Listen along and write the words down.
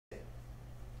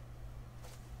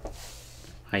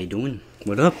How you doing?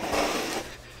 What up?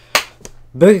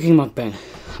 Burger King mukbang.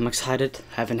 I'm excited.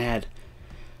 Haven't had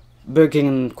Burger King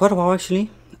in quite a while actually.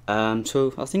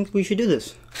 So I think we should do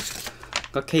this.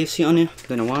 Got KFC on here.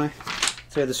 Don't know why.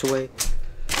 Throw this away.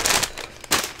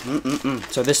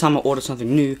 So this time I ordered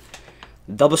something new.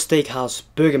 Double Steakhouse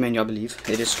Burger Menu, I believe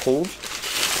it is called.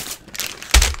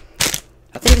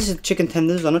 I think this is chicken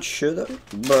tenders. I'm not sure though,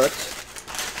 but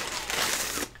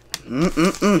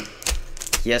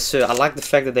yes, sir. I like the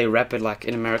fact that they wrap it like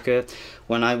in America.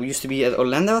 When I used to be at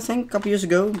Orlando, I think, a couple years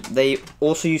ago, they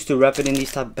also used to wrap it in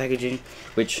these type of packaging,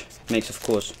 which makes, of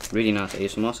course, really nice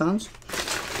ASMR sounds.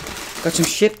 Got some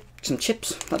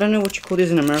chips. I don't know what you call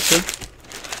these in America.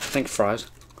 I think fries.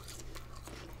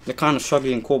 They're kind of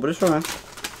soggy and cold, but it's alright.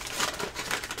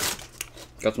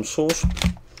 Got some sauce.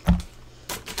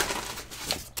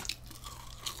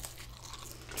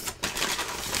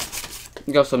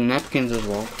 Got some napkins as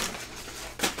well.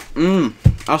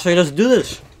 I'll say let's do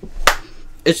this.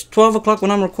 It's 12 o'clock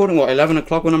when I'm recording, or 11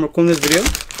 o'clock when I'm recording this video.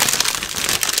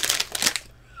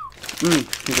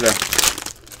 Look at that.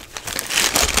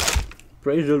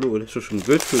 Praise the Lord, this is some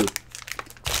good food.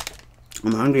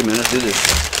 I'm hungry, man. Let's do this.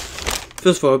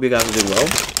 First of all, I hope you guys are doing well.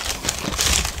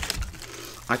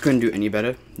 I couldn't do any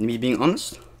better, me being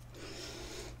honest.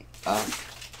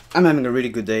 I'm having a really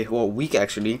good day, or week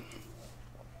actually.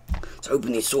 Let's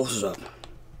open these sauces up.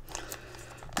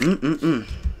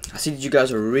 I see that you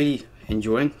guys are really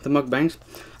enjoying the mukbangs.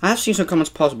 I have seen some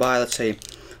comments pass by that say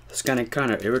it's kind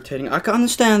of irritating. I can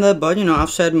understand that, but you know,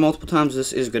 I've said multiple times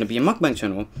this is going to be a mukbang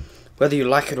channel, whether you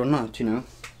like it or not, you know.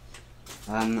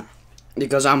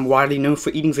 Because I'm widely known for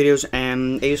eating videos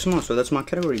and ASMR, so that's my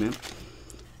category, man.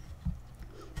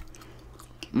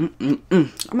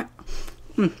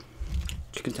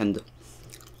 Chicken tender.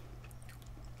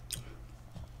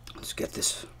 Let's get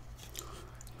this.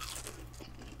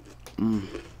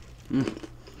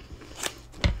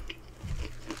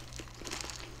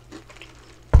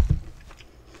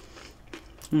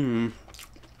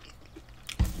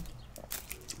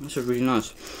 This is really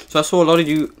nice. So I saw a lot of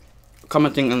you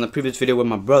commenting on the previous video with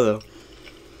my brother.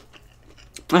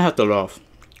 I had to laugh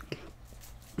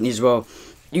as well.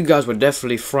 You guys were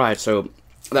definitely fried. So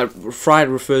that fried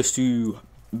refers to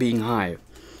being high.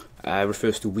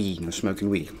 Refers to weed, you know, smoking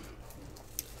weed.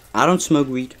 I don't smoke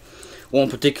weed. Well,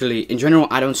 particularly in general,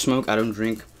 I don't smoke. I don't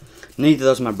drink. Neither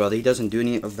does my brother. He doesn't do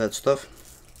any of that stuff.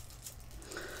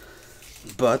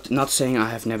 But not saying I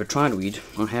have never tried weed.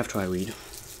 I have tried weed.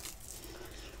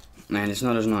 Man, it's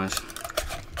not as nice.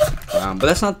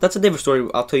 But that's a different story.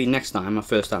 I'll tell you next time. My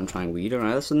first time trying weed.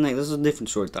 Alright, this is a different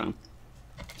story time.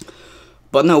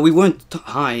 But no, we weren't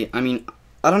high. I mean,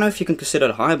 I don't know if you can consider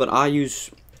it high, but I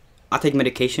take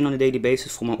medication on a daily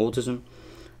basis for my autism.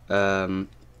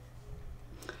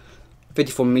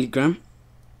 54 milligram.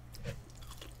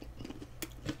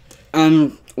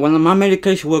 And when my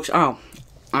medication works out,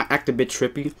 I act a bit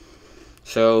trippy.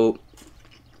 So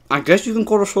I guess you can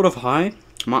call it sort of high.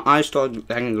 My eyes start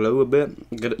hanging low a bit.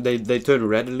 They turn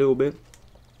red a little bit.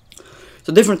 It's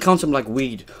a different concept like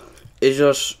weed. It's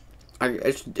just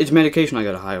it's medication I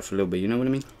get high off a little bit. You know what I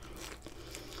mean?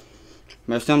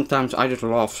 But sometimes I just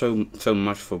laugh so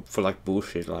much for like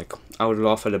bullshit. Like I would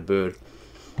laugh at a bird.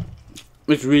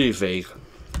 It's really vague.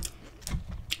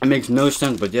 It makes no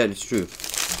sense, but yeah, it's true.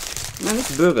 Man,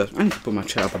 this burger. I need to put my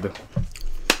chair up a bit.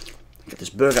 Get this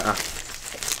burger out.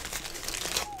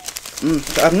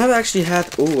 So I've never actually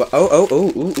had.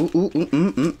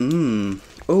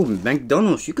 Oh,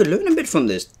 McDonald's. You could learn a bit from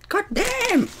this. God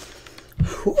damn.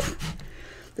 Whew.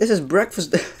 This is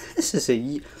breakfast. This is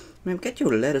a. Man, get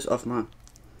your lettuce off my.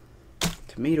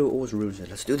 Tomato always ruins it.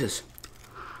 Let's do this.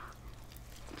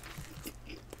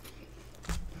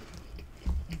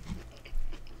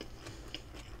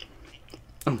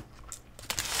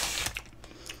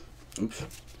 Oops.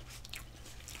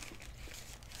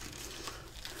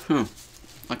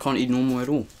 I can't eat normal at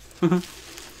all.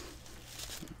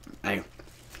 Hey.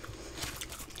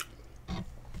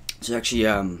 It's actually,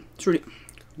 it's really,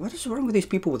 what is wrong with these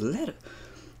people with lettuce?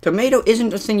 Tomato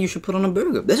isn't a thing you should put on a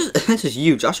burger. This is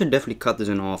huge. I should definitely cut this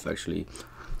in half, actually.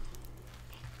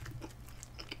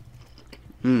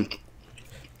 So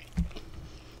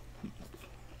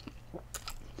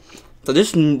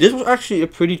this was actually a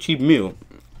pretty cheap meal.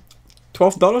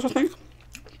 $12, I think.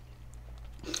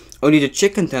 Only the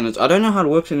chicken tenders. I don't know how it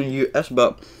works in the US,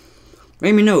 but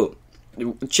let me know.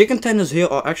 The chicken tenders here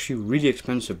are actually really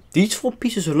expensive. These 4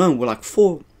 pieces alone were like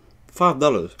 $5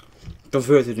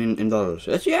 converted in dollars.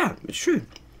 Yeah, it's true.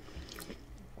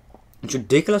 It's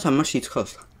ridiculous how much these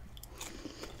cost.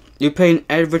 You pay an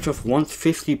average of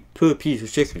 $1.50 per piece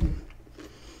of chicken.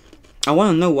 I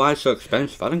want to know why it's so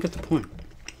expensive. I don't get the point.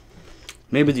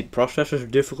 Maybe the processors are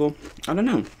difficult. I don't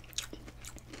know.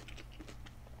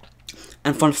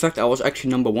 And fun fact, I was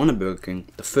actually #1 at Burger King.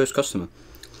 The first customer.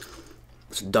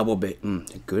 It's a double bit.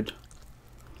 They're good.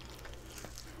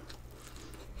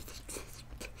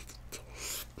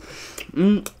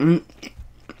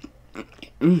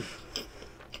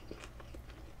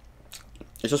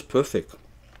 It's just perfect.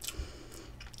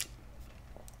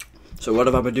 So what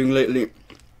have I been doing lately?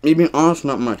 Me being honest,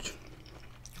 not much.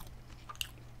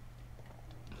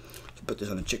 Let's put this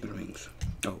on the chicken wings.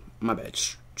 Oh, my bad.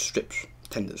 Strips,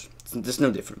 tenders. There's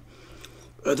no different.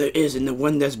 There is in the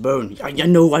one that's bone. I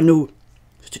know.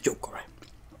 It's a joke, alright.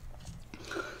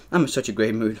 I'm in such a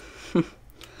great mood.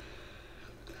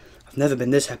 I've never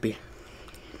been this happy.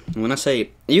 And when I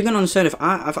say, you can understand if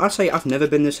I say I've never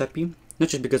been this happy, not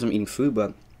just because I'm eating food,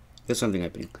 but there's something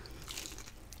happening.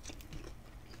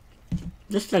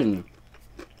 Just telling you.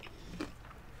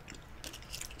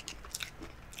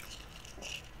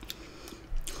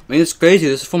 I mean, it's crazy.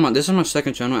 This is my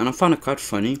second channel, and I find it quite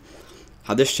funny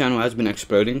how this channel has been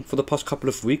exploding for the past couple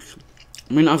of weeks.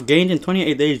 I mean, I've gained in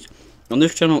 28 days on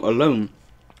this channel alone.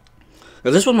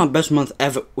 This was my best month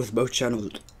ever with both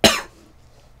channels.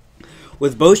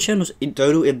 With both channels in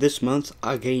total in this month,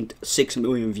 I gained 6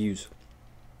 million views.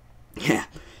 Yeah,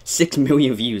 6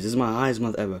 million views. This is my highest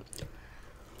month ever.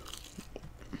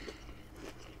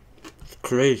 It's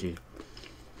crazy.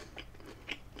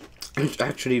 It's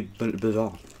actually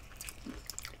bizarre.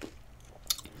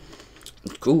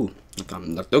 It's cool.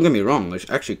 Like, don't get me wrong. It's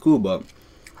actually cool, but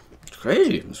it's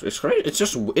crazy. It's crazy. It's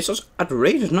just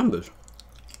outrageous numbers.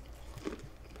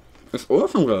 It's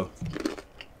awesome, though.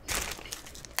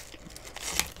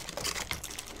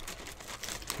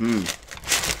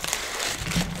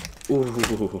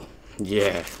 Ooh,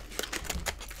 yeah.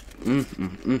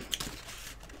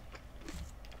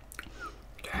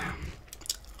 Damn.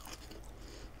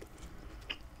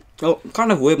 Oh,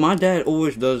 kind of weird. My dad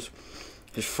always does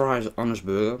his fries on his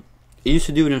burger. He used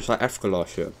to do it in South Africa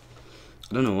last year.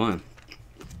 I don't know why.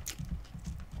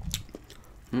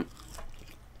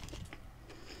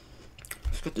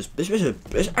 Let's get this. This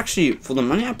actually, for the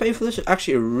money I pay for this, it's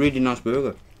actually a really nice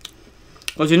burger.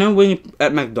 Because you know, when you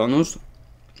at McDonald's,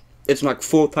 it's like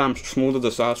 4 times smaller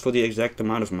the size for the exact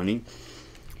amount of money.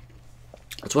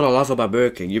 That's what I love about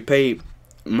Burger King. You pay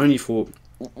money for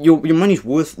your money's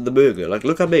worth the burger. Like,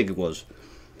 look how big it was.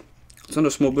 It's not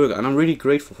a small burger, and I'm really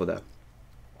grateful for that.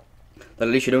 That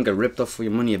at least you don't get ripped off for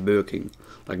your money at Burger King,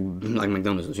 like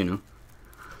McDonald's, you know.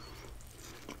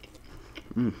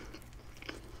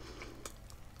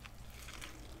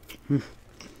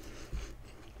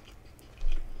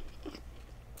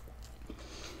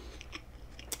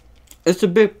 It's a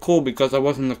bit cool because I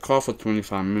was in the car for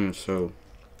 25 minutes, so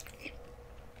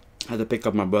I had to pick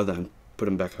up my brother and put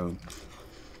him back home.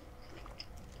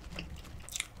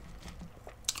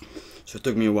 So it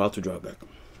took me a while to drive back.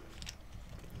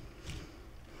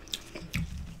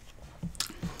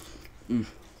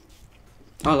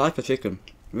 I like the chicken,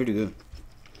 really good.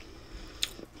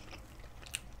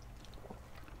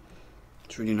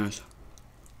 It's really nice.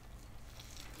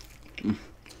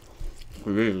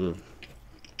 Really good.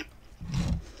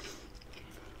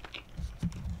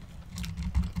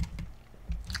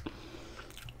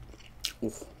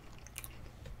 Oof.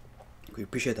 Could you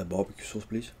appreciate that barbecue sauce,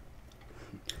 please?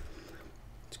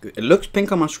 It's good. It looks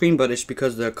pink on my screen, but it's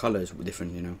because the color is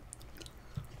different, you know.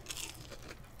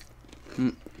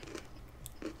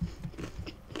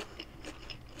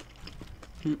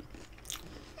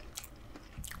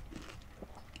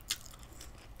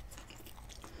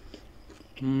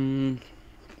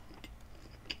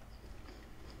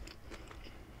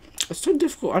 It's so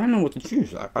difficult. I don't know what to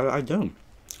choose. I don't.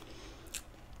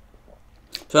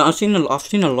 So I've seen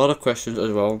a lot of questions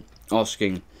as well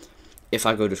asking if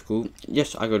I go to school.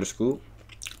 Yes, I go to school.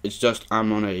 It's just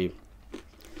I'm on a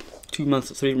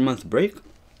 3-month break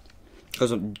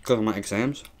because of my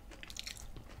exams.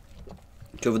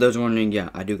 So for those wondering, yeah,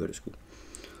 I do go to school.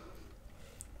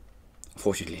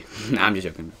 Fortunately, nah, I'm just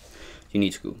joking. You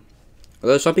need school.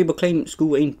 Although some people claim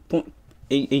school ain't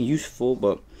useful,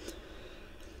 but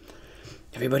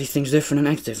everybody thinks different and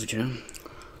acts different, you know.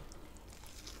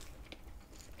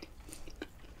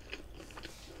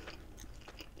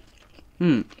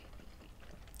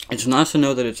 It's nice to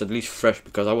know that it's at least fresh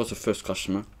because I was the first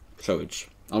customer, so it's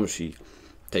obviously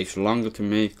takes longer to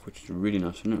make, which is really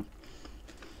nice to know.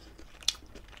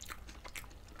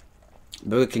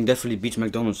 Burger King definitely beats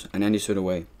McDonald's in any sort of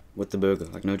way with the burger,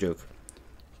 like no joke.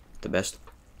 The best.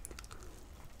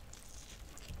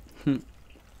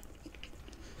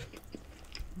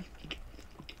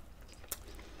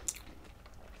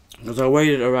 Because I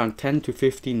waited around 10 to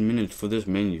 15 minutes for this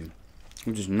menu,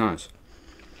 which is nice.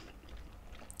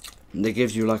 They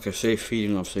gives you like a safe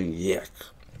feeling of saying yuck.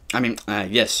 I mean,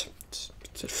 yes, it's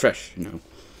fresh, you know,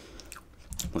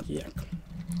 not yuck.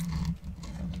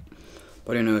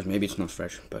 But who knows, maybe it's not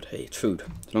fresh, but hey, it's food.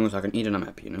 As long as I can eat it, I'm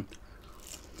happy, you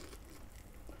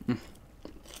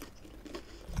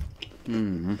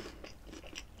know.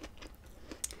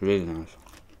 Really nice.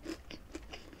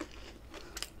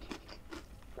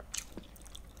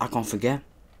 I can't forget.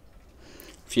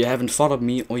 If you haven't followed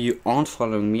me or you aren't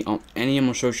following me on any of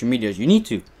my social medias, you need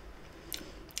to.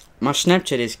 My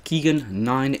Snapchat is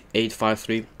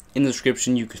keegan9853. In the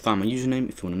description you can find my username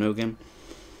if you want to know again.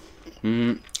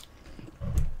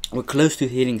 We're close to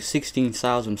hitting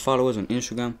 16,000 followers on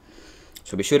Instagram,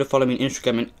 so be sure to follow me on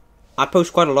Instagram. And I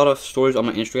post quite a lot of stories on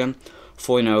my Instagram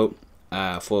for, you know,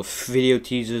 for video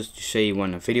teasers to say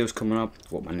when a video is coming up,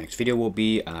 what my next video will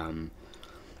be.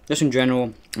 Just in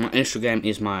general, my Instagram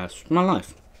is my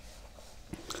life.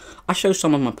 I show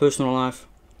some of my personal life.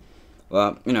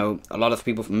 Well, you know, a lot of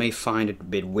people may find it a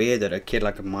bit weird that a kid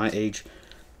like my age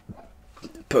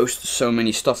posts so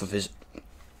many stuff of his,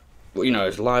 you know,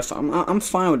 his life. I'm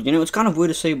fine with it. You know, it's kind of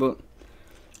weird to say, but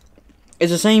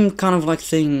it's the same kind of like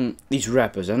thing these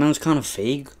rappers. I know it's kind of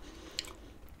vague,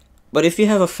 but if you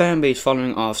have a fan base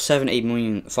following of 7-8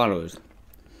 million followers,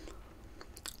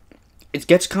 it's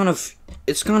kind of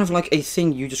like a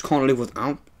thing you just can't live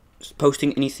without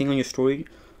posting anything on your story.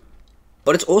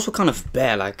 But it's also kind of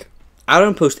bad. Like, I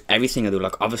don't post everything I do.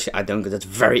 Like, obviously I don't, because that's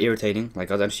very irritating.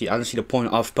 Like, I don't see the point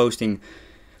of posting.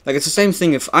 Like, it's the same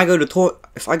thing. If I go to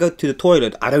the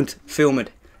toilet, I don't film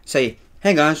it. Say,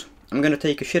 hey guys, I'm gonna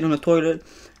take a shit on the toilet.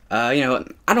 You know,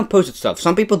 I don't post it stuff.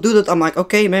 Some people do that. I'm like,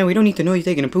 okay, man, we don't need to know you're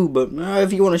taking a poop, but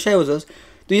if you want to share with us,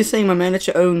 do your thing, my man. It's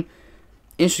your own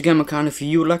Instagram account. If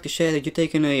you would like to share that you're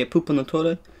taking a poop on the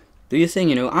toilet, do your thing.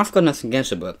 You know, I've got nothing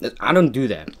against it, but I don't do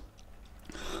that.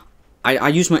 I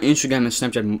use my Instagram and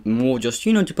Snapchat more just,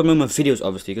 you know, to promote my videos,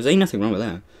 obviously, because there ain't nothing wrong with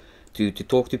that. To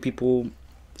talk to people,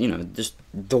 you know, just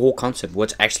the whole concept,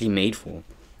 what it's actually made for.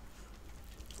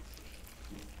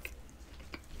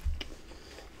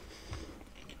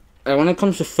 And when it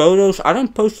comes to photos, I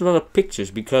don't post a lot of pictures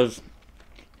because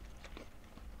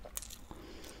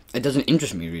it doesn't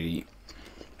interest me really.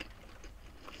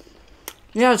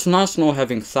 Yeah, it's nice not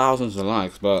having thousands of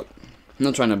likes, but I'm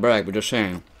not trying to brag, but just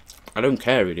saying, I don't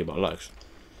care really about likes.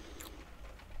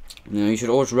 You know, you should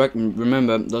always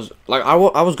remember, like I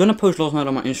was gonna post last night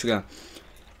on my Instagram.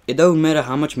 It don't matter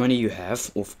how much money you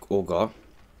have or got,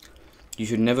 you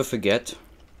should never forget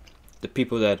the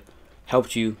people that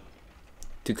helped you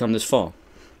to come this far.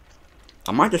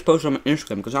 I might just post it on my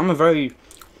Instagram because I'm a very,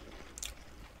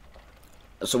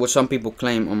 so what some people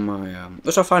claim on my,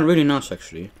 which I find really nice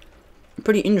actually,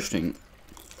 pretty interesting,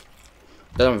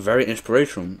 that I'm very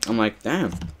inspirational. I'm like,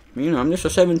 damn, you know, I'm just a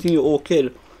 17-year-old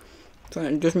kid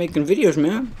just making videos,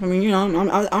 man. I mean, you know,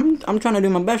 I'm trying to do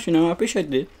my best, you know. I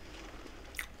appreciate it,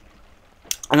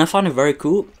 and I find it very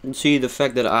cool to see the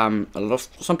fact that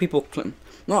some people claim,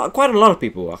 well, quite a lot of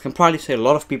people, I can probably say a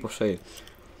lot of people say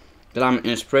that I'm an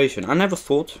inspiration. I never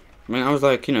thought. I mean, I was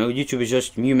like, you know, YouTube is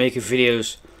just you making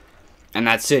videos and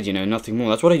that's it, you know, nothing more.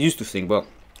 That's what I used to think, but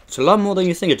it's a lot more than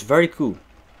you think. It's very cool.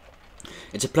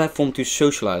 It's a platform to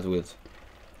socialize with.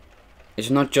 It's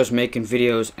not just making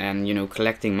videos and, you know,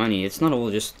 collecting money. It's not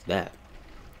all just that,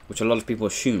 which a lot of people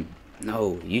assume.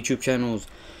 No, YouTube channels.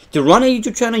 To run a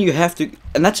YouTube channel, you have to,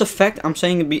 and that's a fact. I'm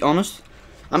saying to be honest.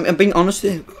 I'm being honest.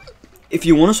 If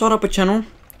you want to start up a channel,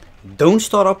 don't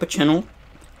start up a channel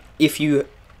if you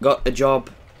got a job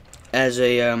as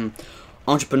a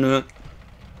entrepreneur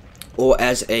or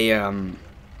as a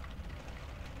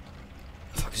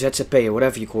ZZP or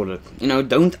whatever you call it. You know,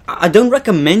 I wouldn't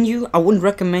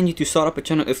recommend you to start up a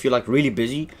channel if you're like really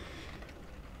busy,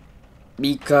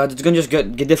 because it's gonna just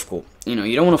get difficult. You know,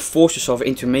 you don't want to force yourself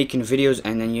into making videos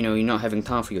and then, you know, you're not having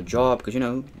time for your job, because, you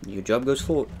know, your job goes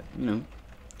forward, you know.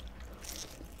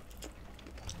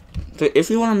 So if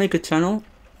you want to make a channel,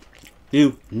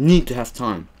 you need to have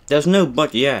time. There's no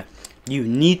but, yeah, you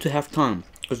need to have time,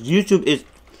 because YouTube is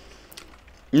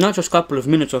not just a couple of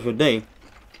minutes of your day.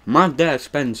 My dad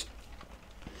spends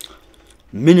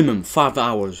minimum 5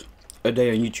 hours a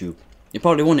day on YouTube. You're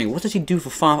probably wondering, what does he do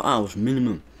for 5 hours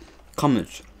minimum?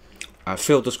 Comments.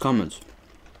 Filters comments.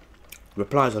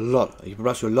 Replies a lot. He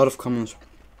replies to a lot of comments.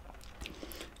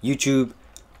 YouTube.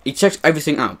 He checks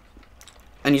everything out.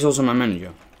 And he's also my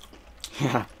manager.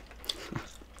 Yeah.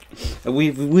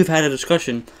 We've had a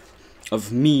discussion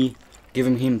of me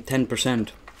giving him 10%.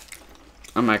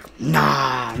 I'm like,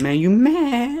 nah, man, you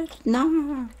mad?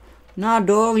 Nah,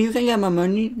 dog, you can get my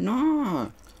money. Nah.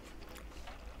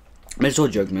 mean, it's all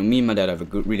joking, man. Me and my dad have a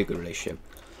really good relationship.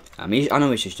 I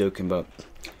know he's just joking, but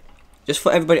just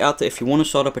for everybody out there, if you want to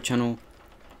start up a channel,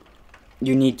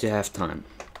 you need to have time.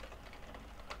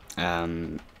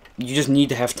 You just need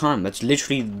to have time. That's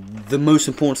literally the most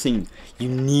important thing. You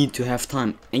need to have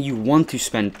time, and you want to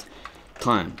spend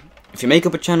time. If you make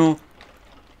up a channel,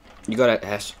 you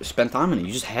gotta spend time on it.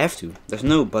 You just have to. There's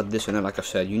no but this and that. Like I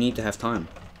said, you need to have time.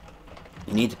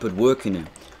 You need to put work in it.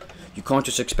 You can't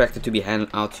just expect it to be handed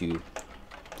out to you.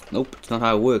 Nope, it's not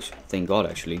how it works. Thank God,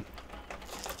 actually.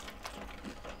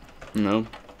 No.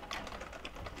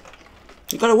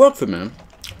 You gotta work for it, man.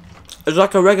 It's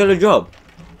like a regular job.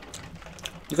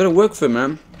 You gotta work for it,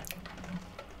 man.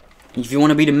 If you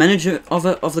want to be the manager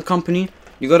of the company,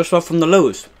 you gotta start from the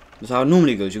lowest. That's how it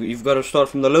normally goes. You've got to start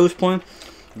from the lowest point.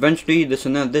 Eventually, this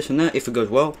and that. If it goes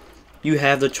well, you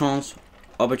have the chance,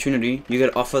 opportunity. You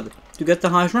get offered to get the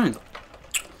highest rank.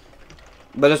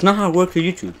 But that's not how it works with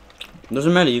YouTube. It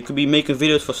doesn't matter. You could be making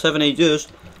videos for 7-8 years,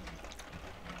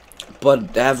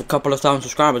 but have a couple of thousand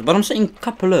subscribers. But I'm saying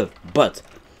couple of. But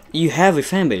you have a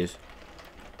fan base,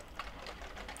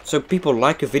 so people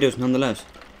like your videos nonetheless.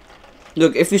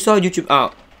 Look, if you start YouTube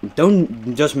out,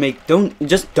 don't just make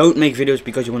videos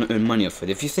because you want to earn money off it.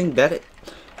 If you think that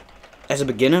as a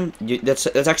beginner, that's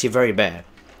actually very bad.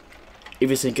 If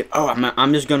you're thinking, oh,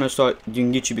 I'm just gonna start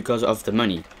doing YouTube because of the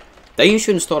money, then you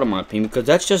shouldn't start, in my opinion, because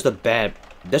that's just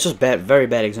very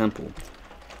bad example.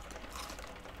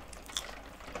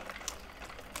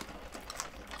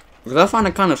 Because I find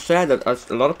it kind of sad that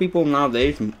a lot of people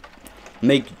nowadays do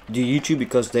YouTube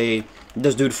because they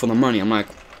just do it for the money. I'm like,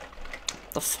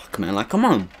 the fuck, man? Like, come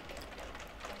on.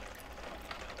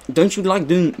 Don't you like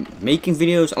making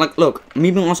videos? Like, look,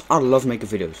 me being honest, I love making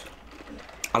videos.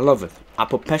 I love it. I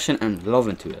put passion and love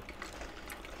into it.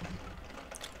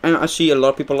 And I see a lot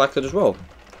of people like it as well.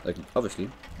 Like, obviously,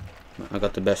 I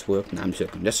got the best work. Nah, I'm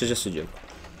joking. This is just a joke.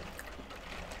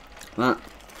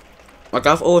 Like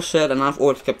I've always said, and I've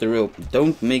always kept it real,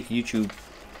 don't make YouTube,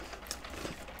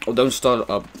 or don't start it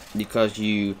up because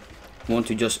you want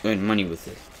to just earn money with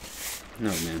it. No,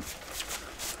 man.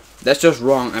 That's just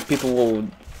wrong, and people will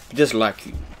dislike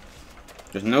you.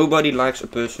 Because nobody likes a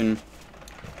person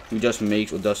who just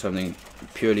makes or does something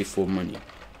purely for money.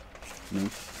 You know?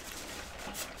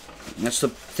 That's the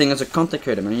thing as a content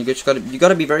creator, man. You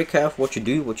gotta be very careful what you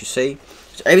do, what you say.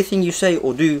 So everything you say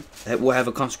or do will have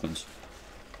a consequence.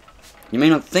 You may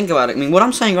not think about it. I mean, what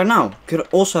I'm saying right now could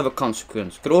also have a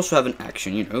consequence. Could also have an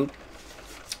action, you know.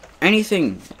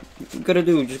 Anything you gotta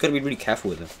do, you just gotta be really careful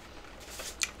with it.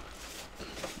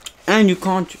 And you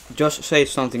can't just say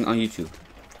something on YouTube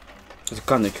as a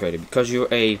content creator because you've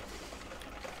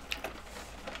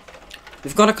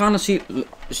got to kind of see.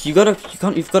 You've got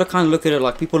to kind of look at it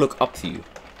like people look up to you.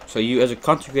 So you, as a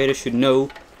content creator, should know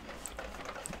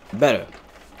better.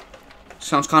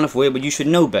 Sounds kind of weird, but you should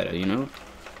know better. You know.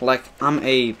 Like, I'm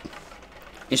a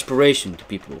inspiration to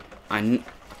people. I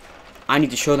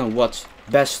need to show them what's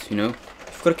best, you know.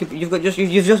 You've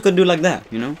just got to do it like that,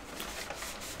 you know.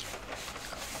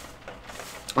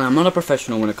 And I'm not a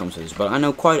professional when it comes to this, but I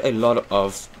know quite a lot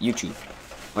of YouTube.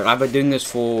 Like, I've been doing this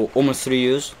for almost 3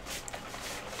 years,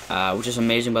 which is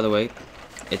amazing, by the way.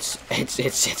 It's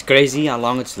crazy how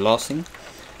long it's lasting.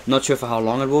 Not sure for how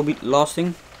long it will be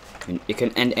lasting. I mean, it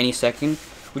can end any second.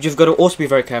 Which you've got to also be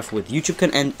very careful with. YouTube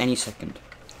can end any second.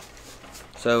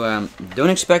 So, don't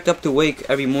expect up to wake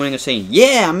every morning and saying,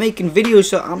 yeah, I'm making videos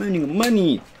so I'm earning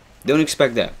money. Don't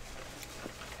expect that.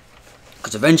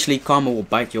 Because eventually karma will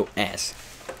bite your ass.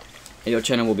 And your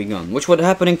channel will be gone. Which was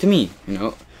happening to me, you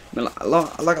know.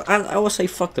 Like I always say,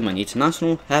 fuck the money. It's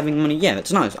national, having money, yeah,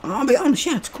 it's nice. I'll be honest,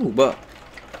 yeah, it's cool. But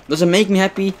does it make me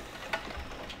happy?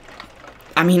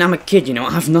 I mean, I'm a kid, you know.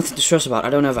 I have nothing to stress about. I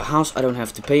don't have a house. I don't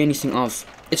have to pay anything off.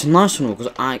 It's nice and all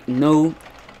because I know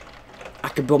I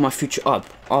could build my future up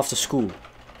after school.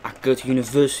 I could go to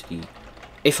university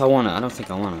if I wanna. I don't think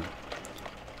I wanna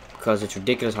because it's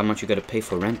ridiculous how much you gotta pay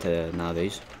for rent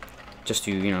nowadays just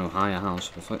to, you know, hire a house.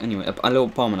 Anyway, a little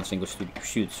apartment I think with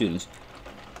students.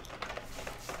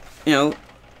 You know,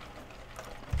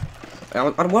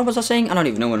 what was I saying? I don't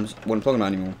even know what I'm talking about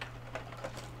anymore.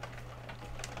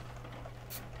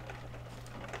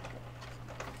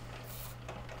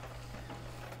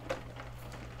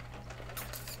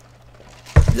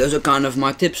 Those are kind of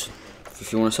my tips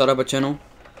if you want to start up a channel.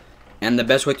 And the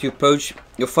best way to approach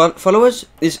your followers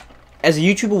is as a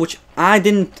YouTuber,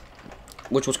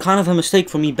 which was kind of a mistake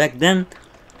for me back then.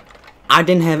 I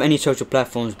didn't have any social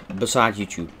platforms besides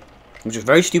YouTube, which was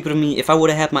very stupid of me. If I would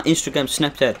have had my Instagram,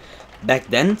 Snapchat back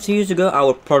then, 2 years ago, I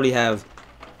would probably have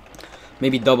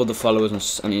maybe double the followers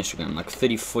on Instagram, like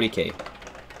 30-40k.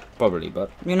 probably, but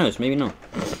who knows, maybe not.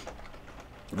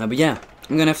 But yeah,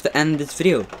 I'm gonna have to end this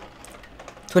video.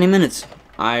 20 minutes.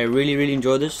 I really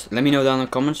enjoyed this. Let me know down in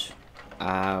the comments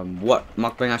what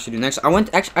mukbang I should do next. I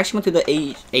actually went to the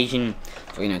Asian,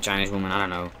 you know, Chinese woman. I don't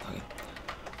know. Okay.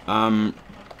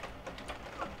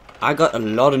 I got a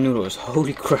lot of noodles.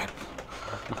 Holy crap!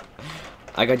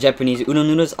 I got Japanese udon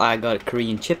noodles. I got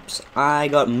Korean chips. I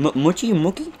got muki.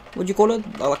 What do you call it?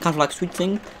 Kind of like sweet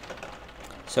thing.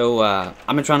 So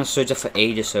I've been trying to search that for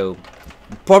ages. So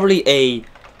probably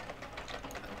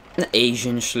an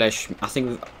Asian slash, I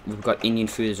think we've got Indian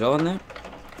food as well in there.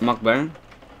 Mukbang.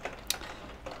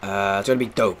 It's gonna be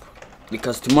dope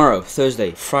because tomorrow,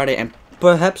 Thursday, Friday, and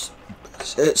perhaps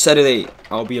Saturday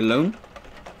I'll be alone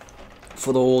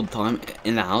for the whole time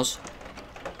in the house.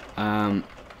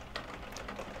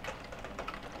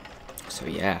 So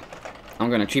yeah, I'm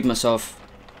gonna treat myself.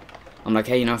 I'm like,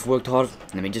 hey, you know, I've worked hard.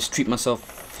 Let me just treat myself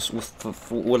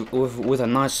with a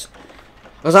nice.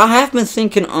 Because I have been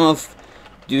thinking of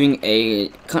doing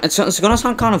a. It's gonna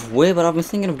sound kind of weird, but I've been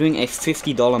thinking of doing a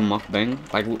 $50 mukbang,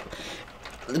 like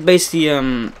basically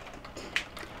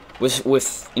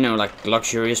with you know, like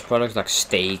luxurious products like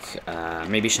steak,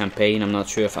 maybe champagne. I'm not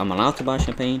sure if I'm allowed to buy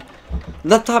champagne.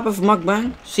 That type of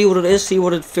mukbang. See what it is. See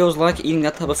what it feels like eating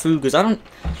that type of food. Because I don't.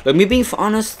 Like, me being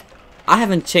honest, I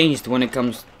haven't changed when it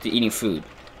comes to eating food.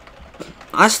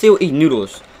 I still eat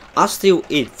noodles. I still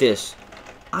eat this.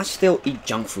 I still eat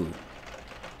junk food.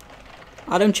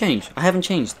 I don't change. I haven't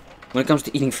changed when it comes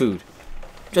to eating food.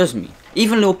 Trust me.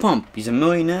 Even Lil Pump, he's a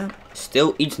millionaire,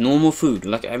 still eats normal food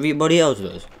like everybody else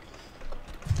does.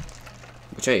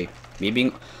 Which, hey, me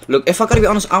being... Look, if I gotta be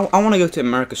honest, I want to go to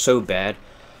America so bad.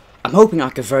 I'm hoping I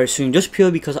can very soon, just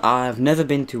purely because I've never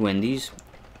been to Wendy's.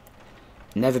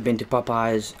 Never been to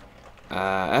Popeyes.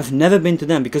 I've never been to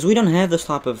them because we don't have this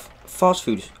type of fast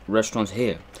food restaurants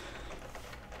here.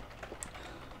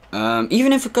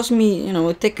 Even if it costs me, you know,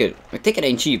 a ticket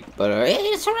ain't cheap, but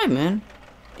it's alright, man.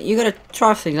 You gotta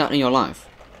try things out in your life.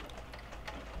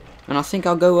 And I think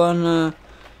I'll go on,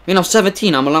 you know,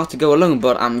 17, I'm allowed to go alone,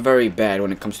 but I'm very bad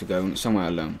when it comes to going somewhere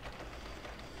alone.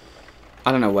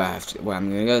 I don't know where I'm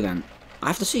gonna go then. I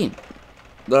have to see.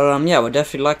 But yeah, I would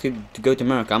definitely like to go to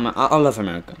America. I love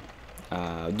America.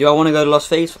 Do I want to go to Las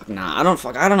Vegas? Nah, I don't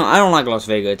know. I don't like Las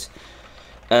Vegas.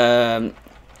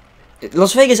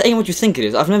 Las Vegas ain't what you think it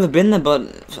is. I've never been there, but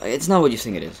it's not what you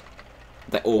think it is.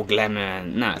 Like all glamour.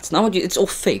 Nah, it's not what you. It's all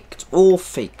fake. It's all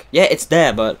fake. Yeah, it's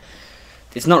there, but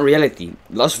it's not reality.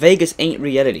 Las Vegas ain't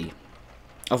reality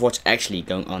of what's actually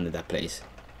going on in that place.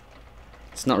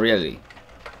 It's not reality.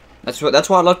 That's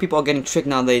why a lot of people are getting tricked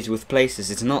nowadays with places.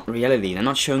 It's not reality. They're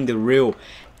not showing the real,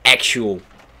 actual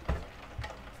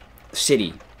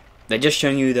city. They're just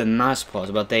showing you the nice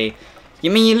parts, but they. I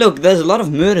mean, look, there's a lot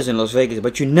of murders in Las Vegas,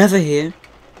 but you never hear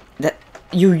that.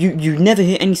 You never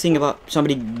hear anything about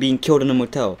somebody being killed in a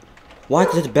motel. Why?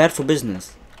 Because it's bad for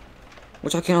business.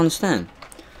 Which I can't understand.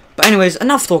 But anyways,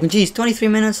 enough talking. Jeez, 23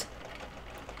 minutes.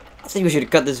 I think we should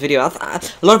cut this video. A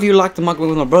lot of you like the mukbang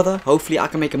with my brother. Hopefully I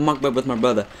can make a mukbang with my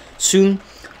brother soon.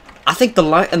 I think the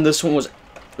light in this one was,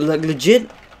 like, legit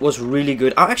was really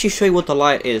good. I'll actually show you what the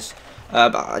light is.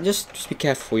 But just be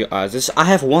careful for your eyes. I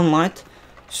have one light,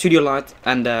 studio light,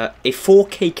 and a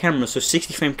 4K camera, so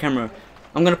 60 frame camera.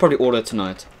 I'm gonna probably order it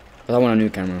tonight, but I want a new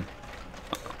camera.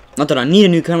 Not that I need a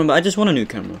new camera, but I just want a new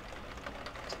camera.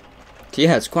 So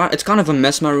yeah, it's kind of a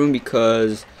mess, my room,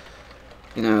 because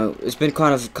you know, it's been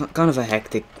kind of a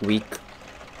hectic week.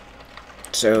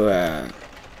 So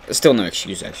there's still no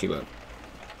excuse actually, but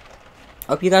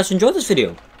I hope you guys enjoyed this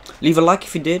video. Leave a like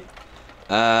if you did.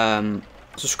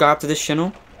 Subscribe to this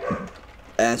channel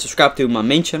and subscribe to my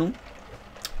main channel.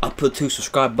 I'll put 2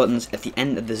 subscribe buttons at the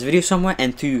end of this video somewhere,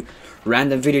 and 2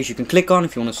 random videos you can click on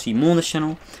if you want to see more on this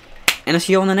channel. And I'll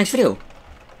see you on the next video.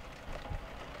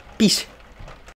 Peace.